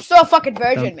 I'm still a fucking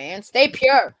virgin, man. Stay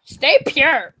pure. Stay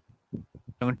pure.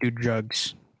 Don't do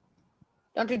drugs.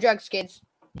 Don't do drugs, kids.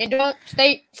 And don't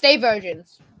stay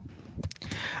virgins.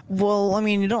 Well, I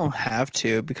mean, you don't have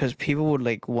to because people would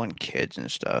like want kids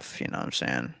and stuff. You know what I'm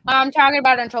saying? I'm talking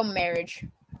about until marriage.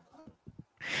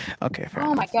 Okay, fair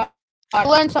Oh enough. my god, I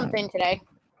learned something today.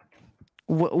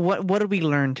 What did we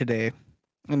learn today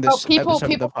in this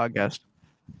episode of the podcast?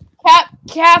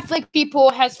 Catholic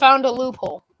people has found a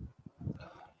loophole.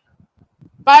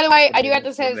 By the way, I do have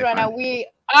to say this right now.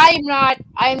 I'm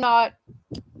not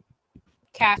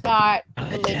Catholic, not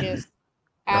religious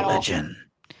at all.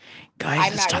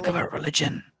 Guys, let's talk about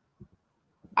religion.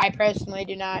 I personally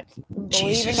do not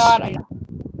believe in God.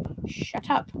 Shut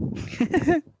up.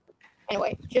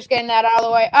 Anyway, just getting that out of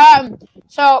the way.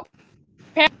 So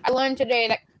I learned today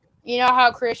that you know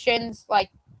how Christians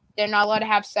they're not allowed to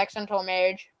have sex until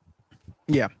marriage.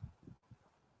 Yeah.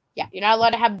 Yeah, you're not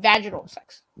allowed to have vaginal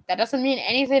sex. That doesn't mean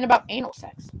anything about anal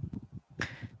sex.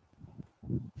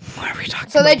 Why are we talking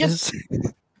so about they just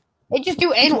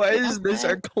do anal. Why is this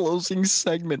our closing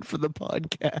segment for the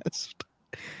podcast?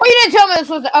 Well, you didn't tell me this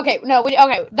was okay. No,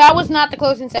 that was not the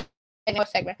closing segment.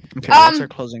 Okay, what's our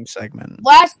closing segment?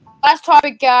 Last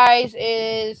topic, guys,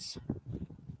 is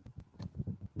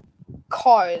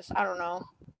Cars. I don't know.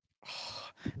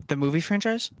 The movie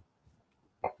franchise?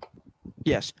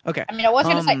 Yes. Okay. I mean, I was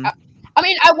gonna say.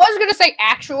 I was gonna say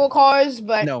actual Cars,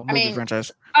 but no movie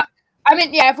franchise.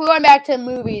 If we're going back to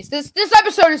movies, this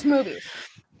episode is movies.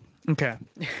 Okay.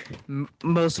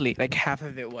 Mostly, like half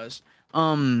of it was.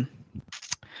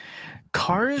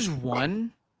 Cars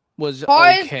 1 was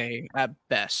okay at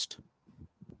best.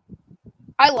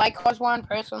 I like Cars 1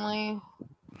 personally.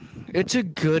 It's a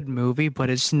good movie, but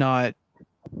it's not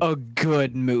a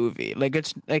good movie. Like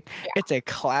it's a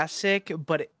classic,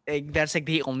 but that's like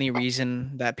the only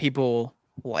reason that people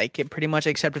like it pretty much,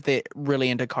 except if they're really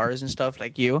into cars and stuff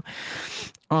like you.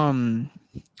 No,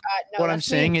 what I'm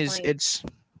saying is it's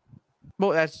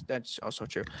well, that's also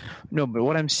true. No, but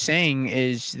what I'm saying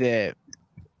is that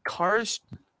Cars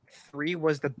 3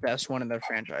 was the best one in the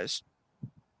franchise.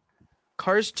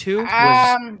 Cars 2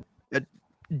 was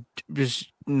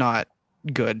just not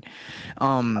good.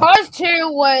 Cars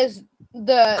 2 was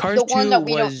the one that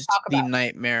we don't talk about. The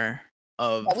nightmare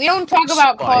of we don't talk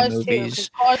about Cars movies.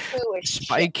 2. Cars 2 is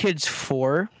Spy shit. Kids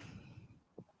 4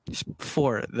 is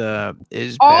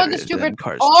all better the stupid than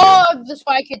Cars 2. All of the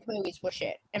Spy Kids movies were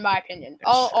shit, in my opinion.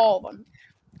 All of them.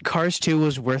 Cars 2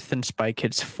 was worse than Spy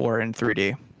Kids 4 in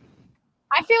 3D.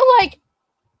 I feel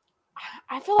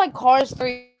like Cars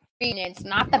 3 is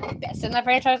not the best in the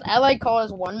franchise. I like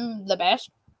Cars 1 the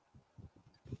best.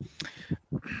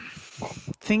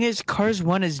 Thing is, Cars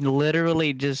 1 is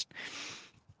literally just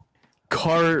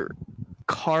car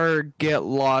get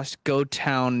lost, go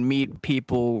town, meet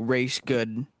people, race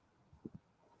good.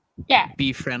 Yeah.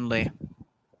 Be friendly.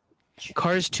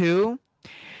 Cars 2,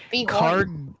 be car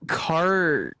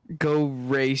go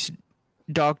race,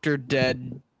 Dr.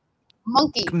 Dead.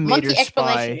 Monkey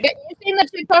explanation. You seen the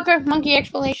TikToker monkey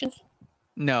explanations?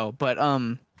 No, but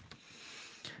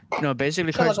no,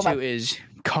 basically Cars 2 is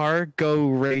car, go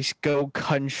race, go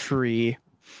country,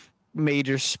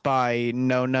 major spy,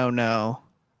 no,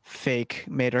 fake,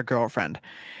 made her girlfriend.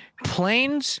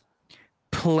 Planes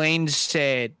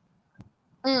said.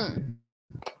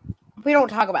 We don't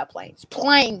talk about planes.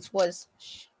 Planes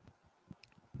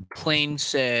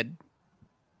said.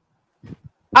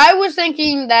 I was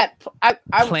thinking that I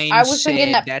was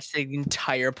thinking that that's the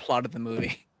entire plot of the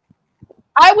movie.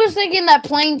 I was thinking that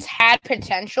planes had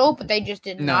potential, but they just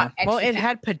did not execute. Well, it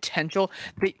had potential.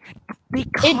 They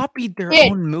copied their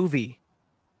own movie.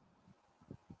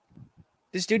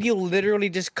 The studio literally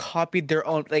just copied their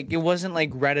own. Like, it wasn't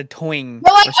like Ratatouille.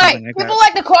 People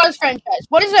like the Cars franchise.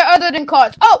 What is there other than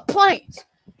cars? Oh, planes.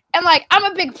 And I'm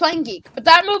a big plane geek, but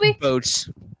that movie. Boats.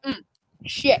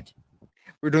 Shit.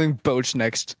 We're doing boats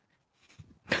next.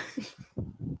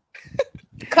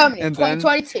 Coming in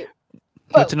 2022.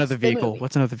 What's another vehicle?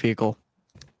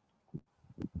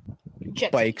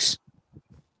 Bikes.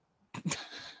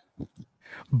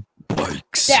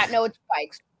 Bikes. Yeah, no, it's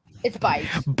bikes. It's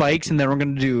bikes. Bikes, and then we're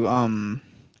gonna do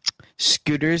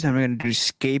scooters, and we're gonna do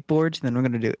skateboards, and then we're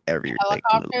gonna do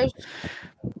helicopters.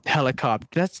 Helicopter.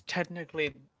 That's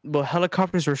technically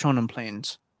helicopters were shown in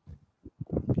planes.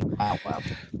 Oh well.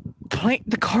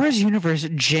 The Cars universe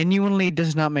genuinely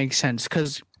does not make sense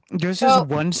because there's this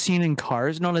one scene in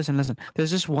Cars. No, listen.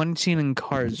 There's this one scene in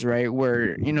Cars, right,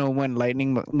 where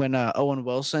when Owen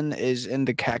Wilson is in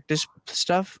the cactus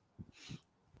stuff.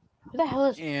 Who the hell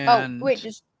is?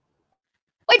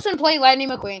 Wilson played Lightning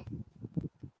McQueen.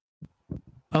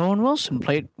 Owen Wilson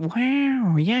played.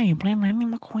 Wow, yeah, he played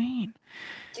Lightning McQueen.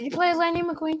 Did you play as Lightning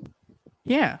McQueen?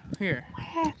 Yeah, here.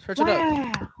 Search it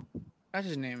up. That's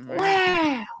his name, right?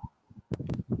 Wow.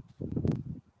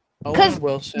 Because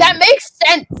Wilson. that makes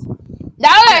sense. Now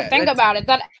that I think about it,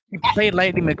 that he played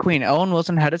Lightning McQueen. Owen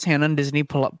Wilson had his hand on Disney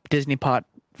Pot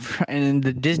and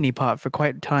the Disney Pot for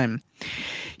quite a time.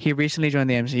 He recently joined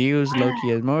the MCU as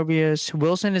Loki as Morbius.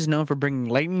 Wilson is known for bringing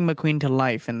Lightning McQueen to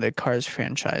life in the Cars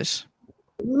franchise.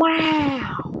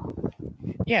 Wow.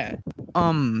 Yeah.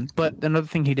 But another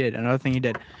thing he did.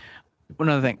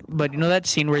 But you know that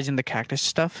scene where he's in the cactus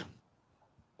stuff?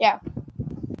 Yeah.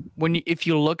 If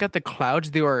you look at the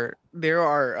clouds, there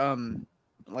are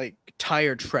like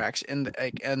tire tracks in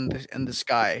the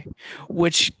sky,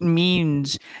 which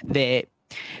means that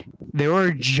there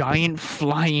are giant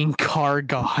flying car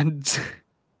gods.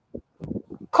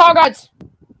 Car gods.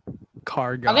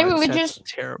 Car gods. Are they religious?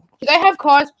 That's terrible. Do they have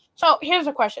cars? So here's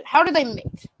a question: how do they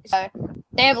mate?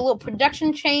 They have a little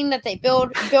production chain that they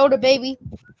build a baby.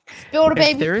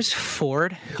 If there is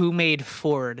Ford, who made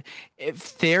Ford?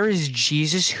 If there is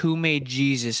Jesus, who made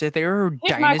Jesus? If there are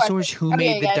dinosaurs, who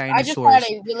made the dinosaurs?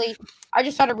 I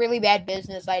just had a really bad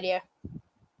business idea.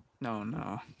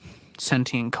 No.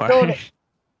 Sentient car.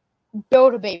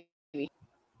 Build a baby.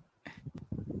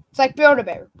 It's like build a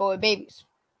baby, but with babies.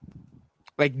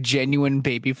 Like genuine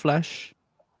baby flesh?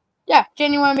 Yeah,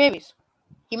 genuine babies.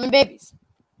 Human babies.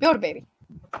 Build a baby.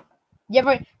 You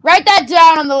ever write that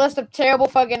down on the list of terrible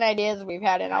fucking ideas we've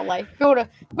had in our life? Build a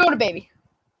baby.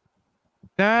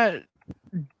 That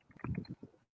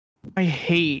I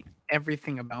hate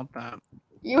everything about that.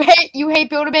 You hate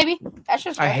build a baby? That's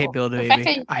just I hate build a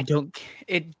baby. I don't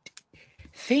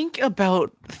think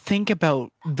about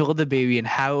build a baby and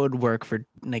how it would work for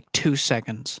like 2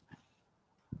 seconds.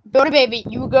 Build a baby.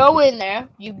 You go in there.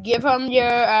 You give him your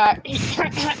you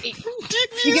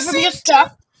give him your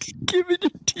stuff. Give it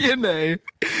your DNA.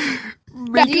 The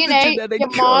DNA.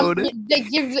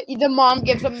 The mom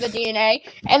gives them the DNA,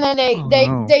 and then they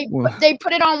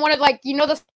put it on one of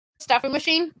the stuffing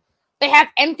machine. They have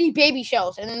empty baby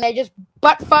shells, and then they just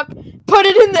put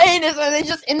it in the anus, and they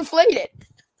just inflate it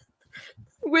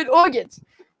with organs.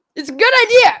 It's a good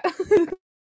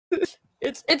idea.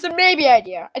 It's a maybe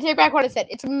idea. I take back what I said.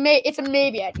 It's a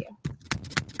maybe idea.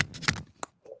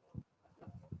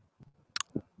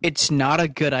 It's not a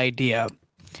good idea.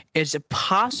 Is it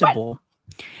possible? What?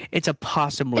 It's a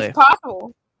possibly. It's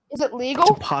possible. Is it legal?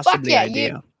 It's a possibly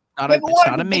idea. It's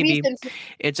not a maybe.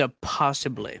 It's a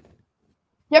possibly.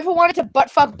 You ever wanted to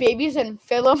butt fuck babies and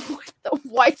fill them with the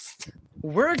white stuff?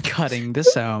 We're cutting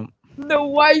this out. The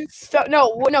white stuff.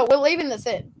 No, we're leaving this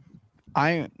in.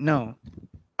 I'm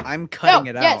cutting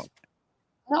it out.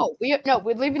 No, we're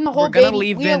leaving the whole. We're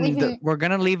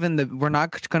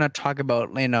not gonna talk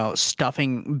about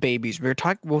stuffing babies. We'll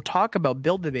talk about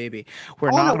build a baby.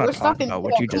 We're not gonna talk about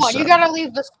what you just said. You gotta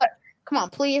leave the stuff. Come on,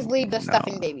 please leave the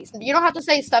stuffing babies. You don't have to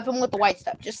say stuff them with the white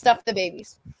stuff. Just stuff the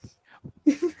babies.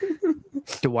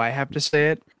 Do I have to say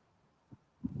it?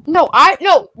 No,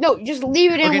 just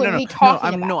leave it in when we talk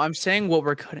about. No, I'm saying what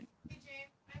we're cutting.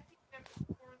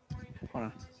 Hold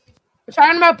on. We're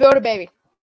talking about build a baby.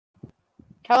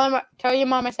 Tell your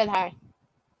mom I said hi.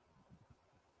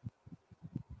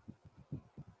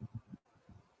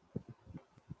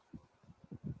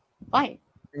 Why?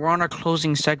 We're on our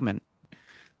closing segment.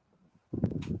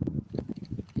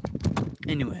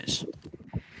 Anyways.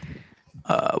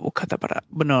 We'll cut that part out.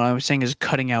 But no, I was saying is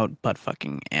cutting out butt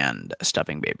fucking and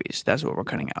stuffing babies. That's what we're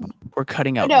cutting out. We're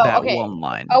cutting out one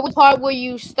line. What part will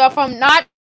you stuff them? Not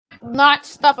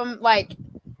stuff them like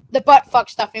the butt fuck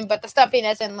stuffing, but the stuffing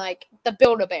as in like the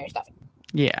Build-A-Bear stuffing.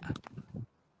 Yeah.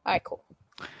 Alright, cool.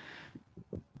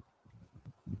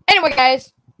 Anyway,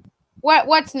 guys,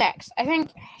 what's next? I think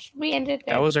should we end it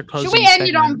there? That was our closing. Should we end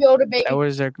it on Build-A-Baby?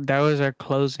 That was our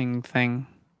closing thing.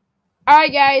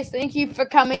 Alright, guys, thank you for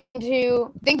coming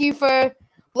to. Thank you for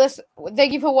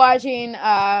watching. Put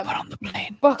on the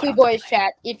plane. Buckley Boys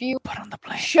chat. If you put on the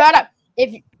plane. Shut up.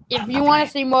 If you want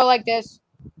to see more like this,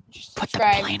 just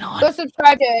subscribe. Go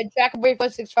subscribe to Jack and Boy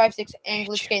 656 and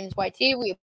Glitch Games YT. We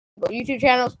have YouTube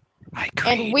channels.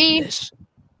 And we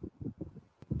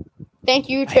thank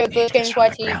you to Glitch Games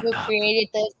YT who created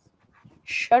this.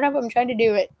 Shut up, I'm trying to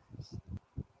do it.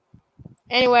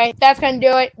 Anyway, that's gonna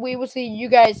do it. We will see you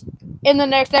guys in the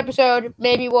next episode.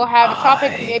 Maybe we'll have a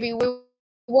topic. Maybe we will.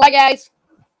 Bye, guys.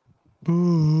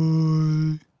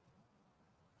 Bye.